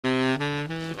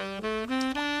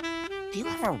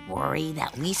ever worry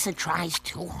that Lisa tries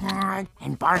too hard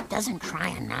and Bart doesn't try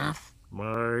enough?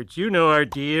 Marge, you know our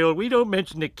deal. We don't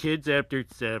mention the kids after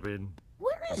 7.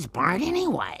 Where is Bart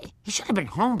anyway? He should have been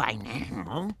home by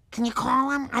now. Can you call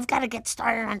him? I've got to get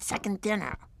started on second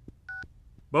dinner.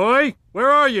 Boy, where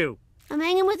are you? I'm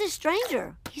hanging with a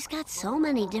stranger. He's got so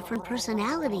many different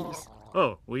personalities.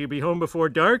 Oh, will you be home before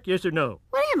dark, yes or no?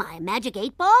 What am I, a magic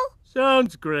 8-ball?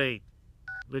 Sounds great.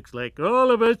 Looks like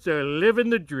all of us are living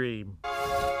the dream.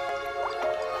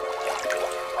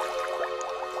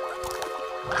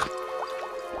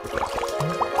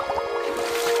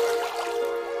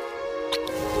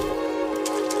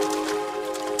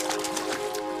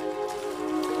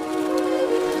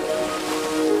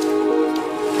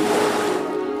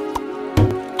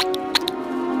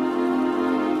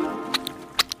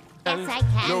 Yes, I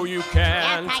can. No, you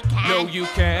can't. Yes, I can. No, you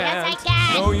can't. Yes, I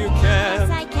can. No, you can't. Yes,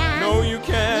 I can. No, you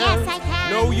can't. Yes, I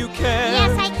can. No, you can't.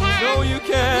 Yes, I can. No, you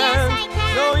can't. Yes, I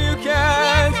can. No, you can't.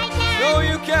 Yes, I can. No,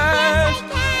 you can't. Yes, I can.